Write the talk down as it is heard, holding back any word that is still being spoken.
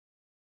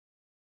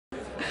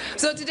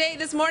So today,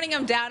 this morning,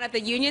 I'm down at the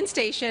Union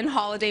Station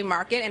Holiday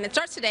Market, and it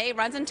starts today,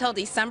 runs until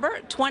December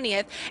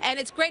 20th, and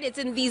it's great. It's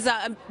in these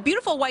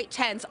beautiful white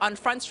tents on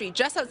Front Street,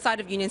 just outside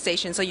of Union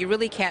Station, so you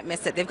really can't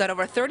miss it. They've got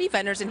over 30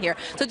 vendors in here.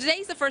 So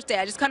today's the first day.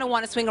 I just kind of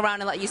want to swing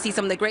around and let you see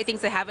some of the great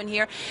things they have in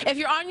here. If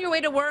you're on your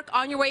way to work,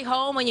 on your way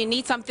home, and you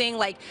need something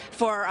like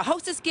for a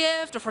hostess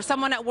gift or for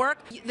someone at work,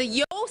 the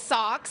Yo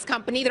Socks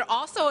company, they're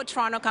also a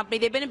Toronto company.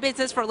 They've been in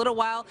business for a little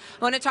while.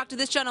 I want to talk to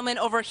this gentleman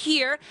over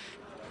here.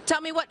 Tell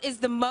me, what is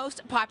the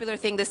most popular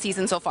thing this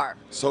season so far?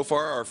 So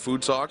far, our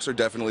food socks are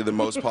definitely the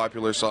most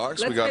popular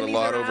socks. We got a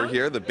lot over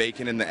here. The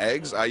bacon and the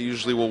eggs. I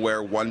usually will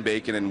wear one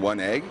bacon and one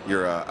egg.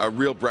 You're a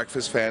real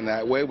breakfast fan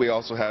that way. We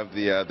also have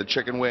the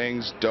chicken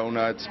wings,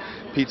 donuts,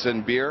 pizza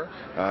and beer.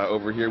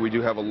 Over here we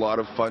do have a lot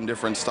of fun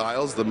different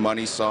styles. The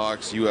money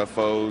socks,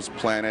 UFOs,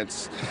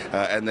 planets,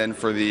 and then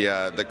for the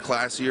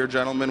classier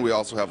gentlemen, we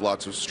also have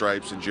lots of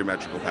stripes and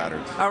geometrical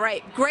patterns. All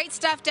right, great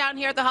stuff down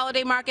here at the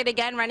Holiday Market,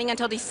 again running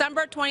until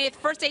December 20th,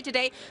 first day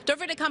today. Don't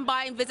forget to come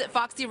by and visit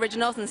Foxy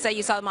Originals and say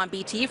you saw them on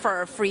BT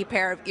for a free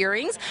pair of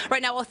earrings.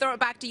 Right now, we'll throw it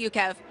back to you,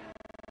 Kev.